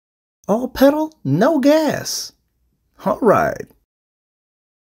All pedal, no gas. All right.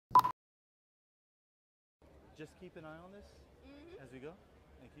 Just keep an eye on this as we go.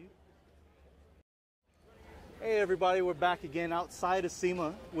 Thank you. Hey everybody, we're back again outside of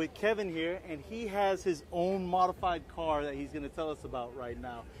SEMA with Kevin here, and he has his own modified car that he's going to tell us about right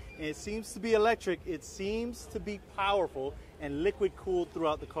now. And it seems to be electric, it seems to be powerful and liquid cooled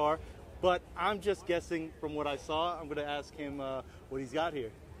throughout the car, but I'm just guessing from what I saw. I'm going to ask him what he's got here.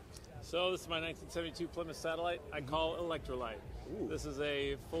 So this is my 1972 Plymouth Satellite I call Electrolyte. Ooh. This is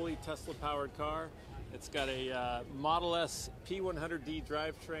a fully Tesla powered car. It's got a Model S P100D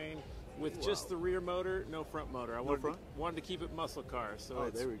drivetrain with just the rear motor, no front motor. I wanted to keep it muscle car, so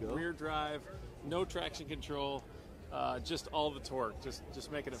it's there we go. Rear drive, no traction control, just all the torque,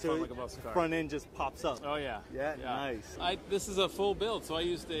 just making it fun like a muscle car. Front end just pops up. Oh yeah. Yeah, nice. This is a full build, so I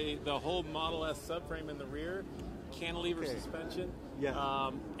used the whole Model S subframe in the rear, cantilever suspension. Yeah.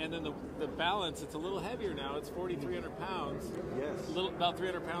 And then the balance, it's a little heavier now. It's 4,300 pounds. Yes. About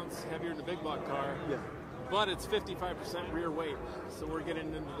 300 pounds heavier than the big block car. Yeah. But it's 55% rear weight, so we're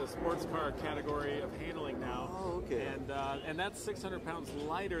getting into the sports car category of handling now. Oh, okay. And that's 600 pounds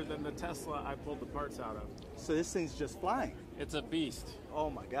lighter than the Tesla I pulled the parts out of. So this thing's just flying. It's a beast. Oh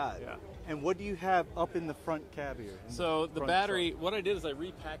my God. Yeah. And what do you have up in the front cab here? So the battery, what I did is I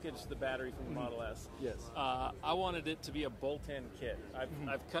repackaged the battery from the Model S. Yes. I wanted it to be a bolt-in kit.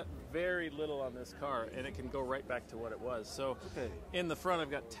 I've cut very little on this car, and it can go right back to what it was. So in the front,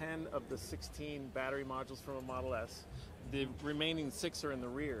 I've got 10 of the 16 battery modules from a Model S. The remaining 6 are in the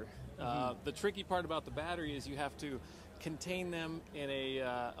rear. The tricky part about the battery is you have to contain them in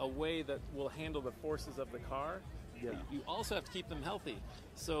a way that will handle the forces of the car. Yeah. You also have to keep them healthy,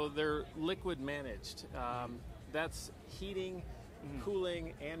 so they're liquid managed. That's heating,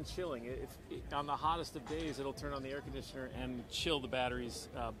 cooling, and chilling. On the hottest of days, it'll turn on the air conditioner and chill the batteries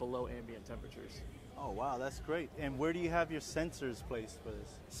below ambient temperatures. Oh wow, that's great. And where do you have your sensors placed for this?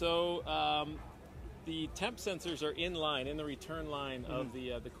 So the temp sensors are in the return line of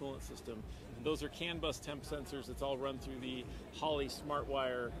the coolant system. Those are CAN bus temp sensors. It's all run through the Holley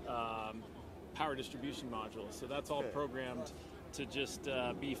SmartWire power distribution module. So that's all programmed to just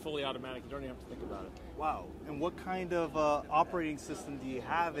be fully automatic. You don't even have to think about it. Wow. And what kind of operating system do you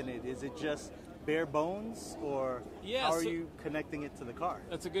have in it? Is it just bare bones, or how are you connecting it to the car?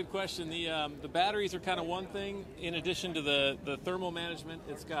 That's a good question. The batteries are kind of one thing. In addition to the thermal management,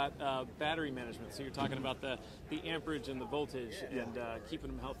 it's got battery management. So you're talking about the amperage and the voltage and keeping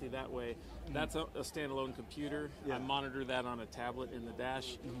them healthy that way. That's a standalone computer. I monitor that on a tablet in the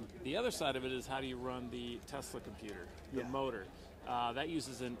dash. The other side of it is how do you run the Tesla computer, the motor. That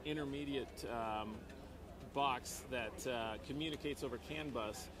uses an intermediate box that communicates over CAN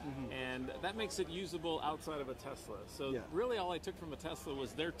bus, and that makes it usable outside of a Tesla. So really all I took from a Tesla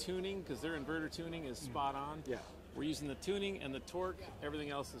was their tuning, because their inverter tuning is spot on. We're using the tuning and the torque.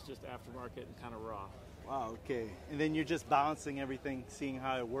 Everything else is just aftermarket and kind of raw. Wow, okay. And then you're just balancing everything, seeing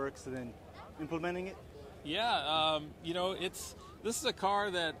how it works, and then implementing it? Yeah, you know, this is a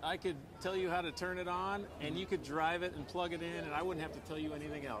car that I could tell you how to turn it on, and you could drive it and plug it in, and I wouldn't have to tell you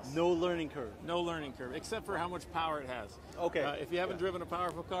anything else. No learning curve? No learning curve, except for how much power it has. Okay. If you haven't driven a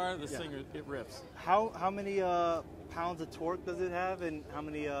powerful car, this thing, it rips. How many pounds of torque does it have, and how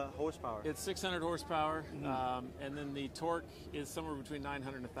many horsepower? It's 600 horsepower, and then the torque is somewhere between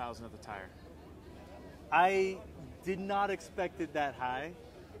 900 and 1,000 at the tire. I did not expect it that high.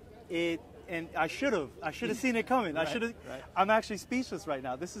 And I should have seen it coming. I'm actually speechless right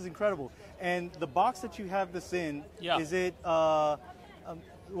now. This is incredible. And the box that you have this in, is it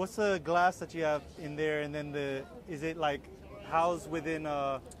what's the glass that you have in there, and then is it like housed within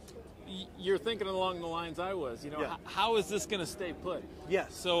You're thinking along the lines I was. You know, how is this going to stay put?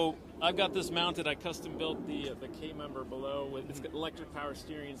 Yes. So I've got this mounted. I custom built the K member below. It's got electric power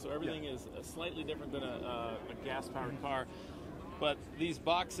steering, so everything is slightly different than a gas powered car. But these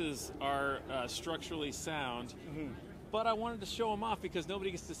boxes are structurally sound. But I wanted to show them off because nobody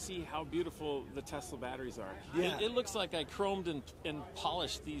gets to see how beautiful the Tesla batteries are. Yeah. It looks like I chromed and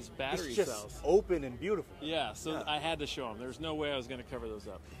polished these battery cells. It's just open and beautiful. Yeah, so I had to show them. There's no way I was going to cover those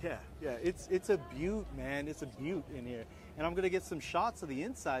up. Yeah, it's a beaut, man. It's a beaut in here. And I'm going to get some shots of the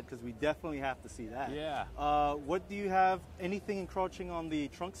inside because we definitely have to see that. Yeah. What do you have? Anything encroaching on the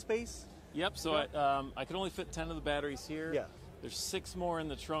trunk space? Yep, so I could only fit 10 of the batteries here. Yeah. There's 6 more in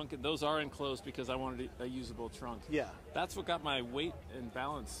the trunk, and those are enclosed because I wanted a usable trunk. Yeah. That's what got my weight and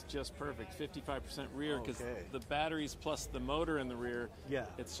balance just perfect, 55% rear, because the batteries plus the motor in the rear,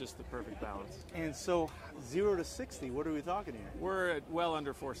 it's just the perfect balance. And so 0 to 60, what are we talking here? We're at well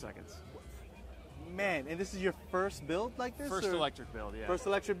under 4 seconds. Man, and this is your first build like this? First or? electric build, yeah. First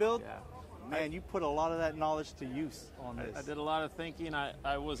electric build? Yeah. Man, you put a lot of that knowledge to use on this. I did a lot of thinking.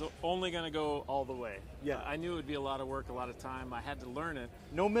 I was only going to go all the way. Yeah. I knew it would be a lot of work, a lot of time. I had to learn it.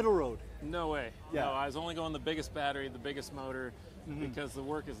 No middle road. No way. Yeah. No, I was only going the biggest battery, the biggest motor, because the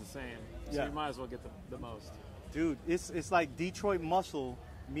work is the same. So Yeah. you might as well get the most. Dude, it's like Detroit Muscle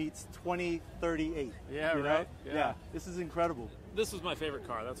meets 2038. Yeah, you know? right? Yeah. This is incredible. This was my favorite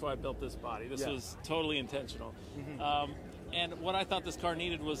car. That's why I built this body. This Yeah. was totally intentional. And what I thought this car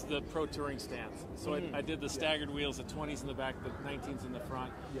needed was the Pro Touring stance. So I did the staggered wheels, the 20s in the back, the 19s in the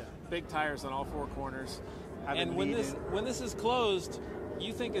front. Yeah. Big tires on all four corners. Have it And when lead this in. when this is closed,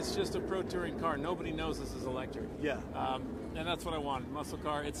 you think it's just a Pro Touring car. Nobody knows this is electric. Yeah. And that's what I wanted. Muscle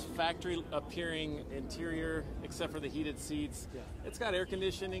car. It's factory appearing interior, except for the heated seats. Yeah. It's got air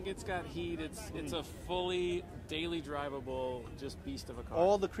conditioning. It's got heat. It's a fully daily drivable, just beast of a car.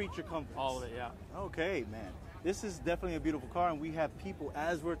 All the creature comforts. All of it, yeah. Okay, man. This is definitely a beautiful car, and we have people,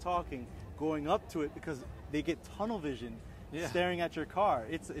 as we're talking, going up to it because they get tunnel vision Yeah. staring at your car.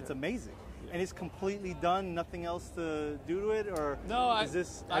 It's amazing. And it's completely done, nothing else to do to it? Or No,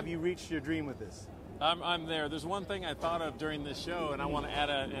 have you reached your dream with this? I'm there. There's one thing I thought of during this show, and I want to add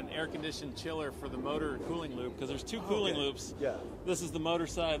an air-conditioned chiller for the motor cooling loop, because there's two cooling Okay. loops. Yeah. This is the motor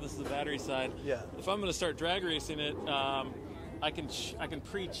side. This is the battery side. Yeah. If I'm going to start drag racing it, I can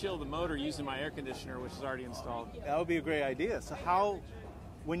pre-chill the motor using my air conditioner, which is already installed. That would be a great idea. So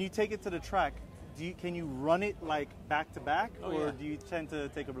when you take it to the track, can you run it like back to back, Oh, or yeah. do you tend to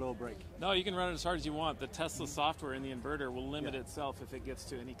take a little break? No, you can run it as hard as you want. The Tesla software in the inverter will limit Yeah. itself if it gets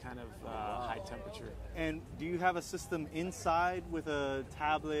to any kind of high temperature. And do you have a system inside with a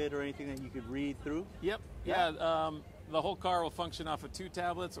tablet or anything that you could read through? Yep. Yeah. Yeah. The whole car will function off of two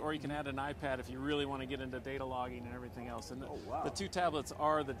tablets, or you can add an iPad if you really want to get into data logging and everything else. And Oh, wow. the two tablets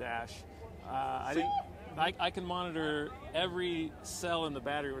are the dash. So- I can monitor every cell in the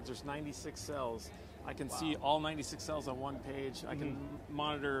battery, which there's 96 cells. I can see all 96 cells on one page. I can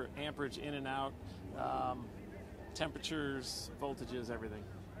monitor amperage in and out, temperatures, voltages, everything.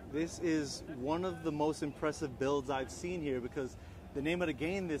 This is one of the most impressive builds I've seen here, because the name of the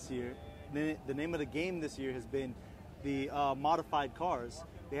game this year, has been the modified cars.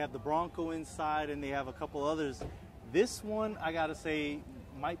 They have the Bronco inside, and they have a couple others. This one, I gotta say,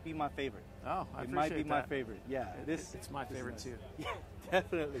 might be my favorite. Oh, I It might be appreciate my that. favorite. Yeah, It's my this is favorite nice. too. Yeah,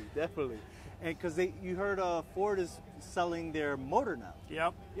 definitely. And because you heard Ford is selling their motor now.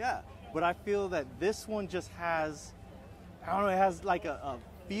 Yep. Yeah, but I feel that this one just has, I don't know, it has like a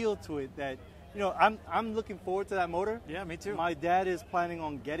feel to it that, I'm looking forward to that motor. Yeah, me too. My dad is planning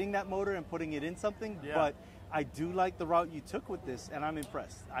on getting that motor and putting it in something, Yeah. but I do like the route you took with this, and I'm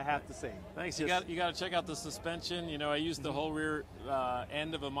impressed, I have to say. Thanks. You Just- got to check out the suspension. I used the whole rear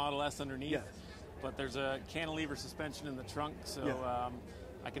end of a Model S underneath, Yes. but there's a cantilever suspension in the trunk, so Yeah.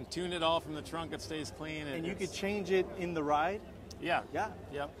 I can tune it all from the trunk. It stays clean. And you it's- could change it in the ride. Yeah. Yeah.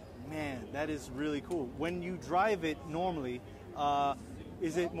 Yep. Man, that is really cool. When you drive it normally,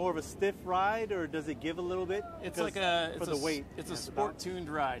 is it more of a stiff ride, or does it give a little bit? It's 'Cause like a for the weight. It's a and the sport bounce? tuned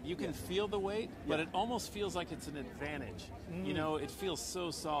ride. You can Yeah. feel the weight, but Yeah. it almost feels like it's an advantage. It feels so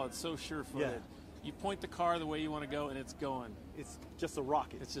solid, so sure-footed. Yeah. You point the car the way you want to go, and it's going. It's just a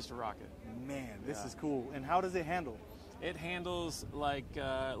rocket. It's just a rocket. Man, this Yeah. is cool. And how does it handle? It handles like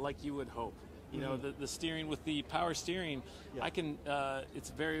you would hope. The steering with the power steering, Yeah. I can. It's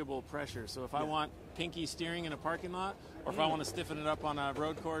variable pressure. So if I want pinky steering in a parking lot, or if I want to stiffen it up on a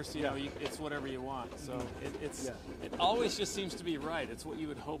road course, Yeah. it's whatever you want. So Yeah. it always just seems to be right. It's what you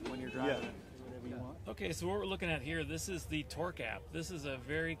would hope when you're driving Yeah. it. Whatever you want. Okay, so what we're looking at here, this is the Torque app. This is a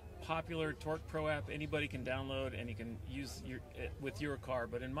very popular Torque Pro app anybody can download and you can use with your car.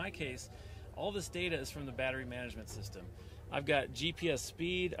 But in my case, all this data is from the battery management system. I've got GPS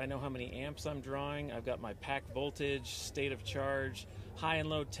speed, I know how many amps I'm drawing, I've got my pack voltage, state of charge, high and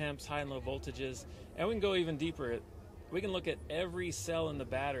low temps, high and low voltages, and we can go even deeper. We can look at every cell in the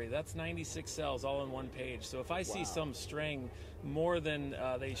battery. That's 96 cells all on one page. So if I see some straying more than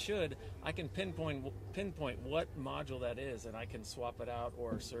they should, I can pinpoint what module that is, and I can swap it out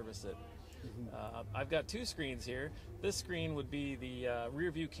or service it. I've got two screens here. This screen would be the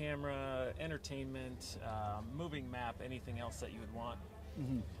rear view camera, entertainment, moving map, anything else that you would want.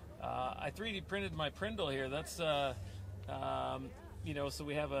 I 3D printed my Prindle here. That's, so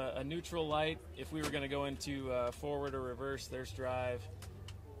we have a neutral light. If we were going to go into forward or reverse, there's drive,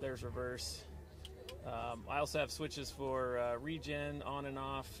 there's reverse. I also have switches for regen, on and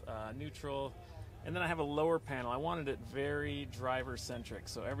off, neutral. And then I have a lower panel. I wanted it very driver-centric,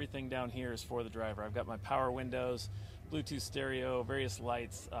 so everything down here is for the driver. I've got my power windows, Bluetooth stereo, various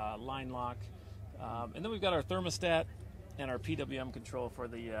lights, line lock, And then we've got our thermostat and our PWM control for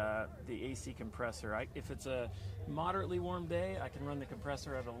the AC compressor. If it's a moderately warm day, I can run the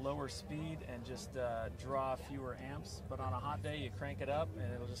compressor at a lower speed and just draw fewer amps. But on a hot day, you crank it up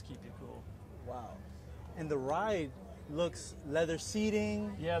and it'll just keep you cool. Wow. And the ride looks leather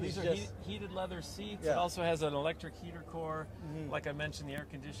seating. Yeah, these are heated leather seats. Yeah. It also has an electric heater core. Like I mentioned, the air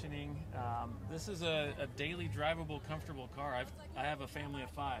conditioning. This is a daily drivable, comfortable car. I have a family of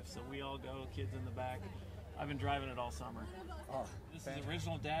 5, so we all go, kids in the back. I've been driving it all summer. Oh, this is the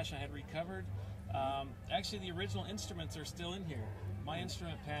original dash I had recovered. Actually, the original instruments are still in here. My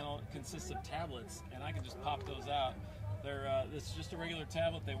instrument panel consists of tablets, and I can just pop those out. This is just a regular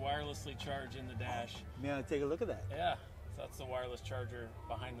tablet. They wirelessly charge in the dash. May I take a look at that? Yeah, so that's the wireless charger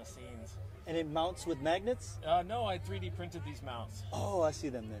behind the scenes. And it mounts with magnets? No, I 3D printed these mounts. Oh, I see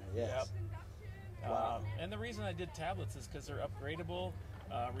them there, yes. Yep. Wow. And the reason I did tablets is because they're upgradable,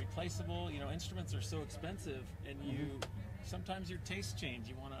 replaceable. You know, instruments are so expensive, and sometimes your tastes change.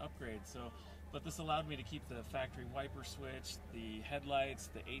 You want to upgrade. But this allowed me to keep the factory wiper switch, the headlights,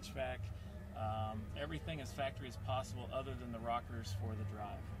 the HVAC, everything as factory as possible, other than the rockers for the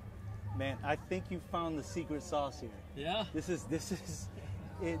drive. Man, I think you found the secret sauce here. Yeah. This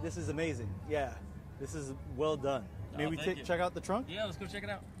is amazing. Yeah, this is well done. Maybe check out the trunk. Yeah, let's go check it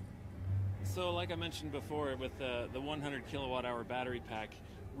out. So, like I mentioned before, with the 100 kilowatt hour battery pack,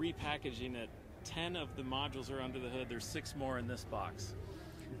 repackaging it, 10 of the modules are under the hood. There's 6 more in this box.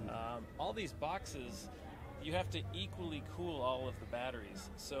 All these boxes, you have to equally cool all of the batteries.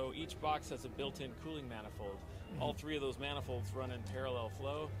 So each box has a built-in cooling manifold. All 3 of those manifolds run in parallel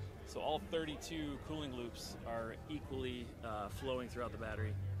flow. So all 32 cooling loops are equally flowing throughout the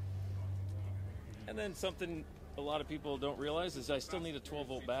battery. And then something a lot of people don't realize is I still need a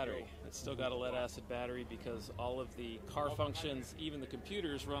 12-volt battery. It's still got a lead-acid battery because all of the car functions, even the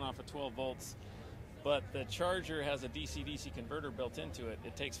computers, run off of 12 volts. But the charger has a DC-DC converter built into it.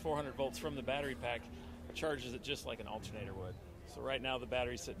 It takes 400 volts from the battery pack, charges it just like an alternator would. So right now the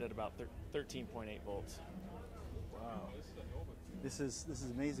battery's sitting at about 13.8 volts. Wow. This is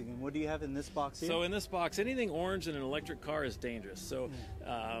amazing. And what do you have in this box here? So in this box, anything orange in an electric car is dangerous. So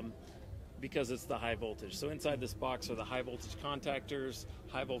because it's the high voltage. So inside this box are the high voltage contactors,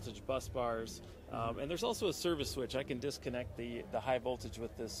 high voltage bus bars, and there's also a service switch. I can disconnect the high voltage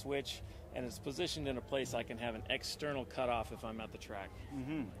with this switch, and it's positioned in a place I can have an external cutoff if I'm at the track.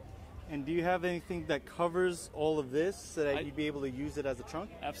 And do you have anything that covers all of this so that you'd be able to use it as a trunk?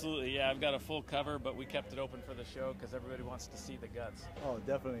 Absolutely, yeah. I've got a full cover, but we kept it open for the show because everybody wants to see the guts. Oh,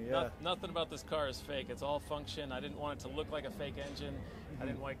 definitely, yeah. Nothing about this car is fake. It's all function. I didn't want it to look like a fake engine. I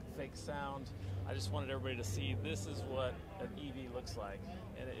didn't like fake sound. I just wanted everybody to see this is what an EV looks like.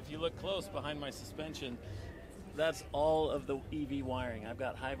 And if you look close behind my suspension, that's all of the EV wiring. I've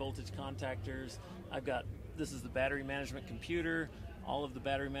got high voltage contactors. This is the battery management computer, all of the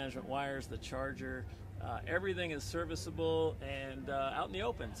battery management wires, the charger. Everything is serviceable and out in the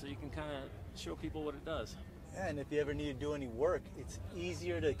open, so you can kind of show people what it does. Yeah, and if you ever need to do any work, it's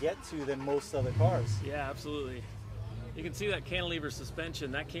easier to get to than most other cars. Yeah, absolutely. You can see that cantilever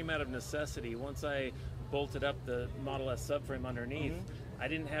suspension. That came out of necessity. Once I bolted up the Model S subframe underneath, I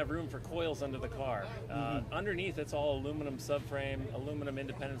didn't have room for coils under the car. Underneath, it's all aluminum subframe, aluminum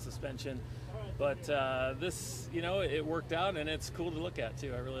independent suspension. But this, it worked out, and it's cool to look at,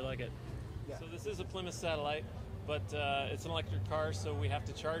 too. I really like it. Yeah. So this is a Plymouth Satellite, but it's an electric car, so we have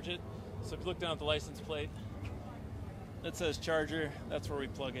to charge it. So if you look down at the license plate, it says charger. That's where we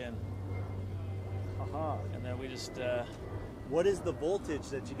plug in. And then we just... what is the voltage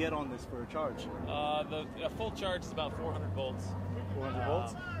that you get on this for a charge? A full charge is about 400 volts. 400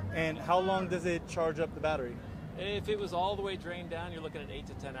 volts? And how long does it charge up the battery? If it was all the way drained down, you're looking at 8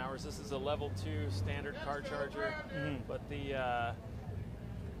 to 10 hours. This is a level 2 standard car charger. But the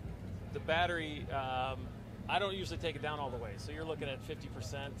battery, I don't usually take it down all the way. So you're looking at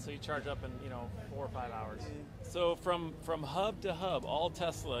 50%. So you charge up in 4 or 5 hours. So from hub to hub, all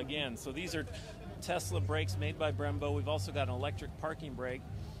Tesla again. So these are Tesla brakes made by Brembo. We've also got an electric parking brake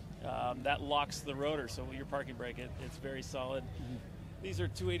that locks the rotor. So your parking brake, it's very solid. These are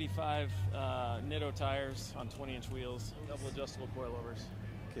 285 Nitto tires on 20-inch wheels, double adjustable coilovers.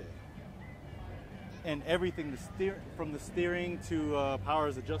 Okay. And everything, from the steering to power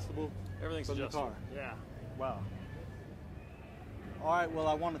is adjustable. Everything's from adjustable. the car. Yeah. Wow. All right, well,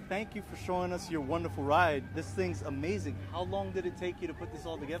 I want to thank you for showing us your wonderful ride. This thing's amazing. How long did it take you to put this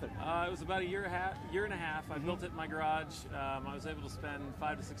all together? It was about a year and a half. I built it in my garage. I was able to spend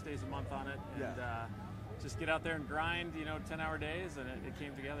 5 to 6 days a month on it, and just get out there and grind, 10-hour days, and it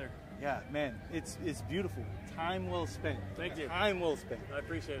came together. Yeah, man, it's beautiful. Time well spent. Thank you. Time well spent. I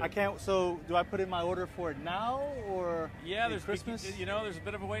appreciate it. I can't. So, do I put in my order for it now or there's Christmas? There's a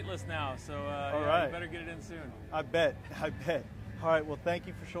bit of a wait list now, so all right. You better get it in soon. I bet. All right. Well, thank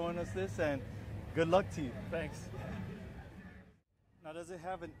you for showing us this, and good luck to you. Thanks. Now, does it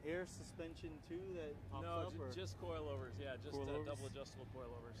have an air suspension too that pops up? No, just coilovers. Yeah, just coilovers? double adjustable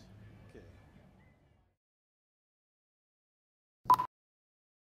coilovers.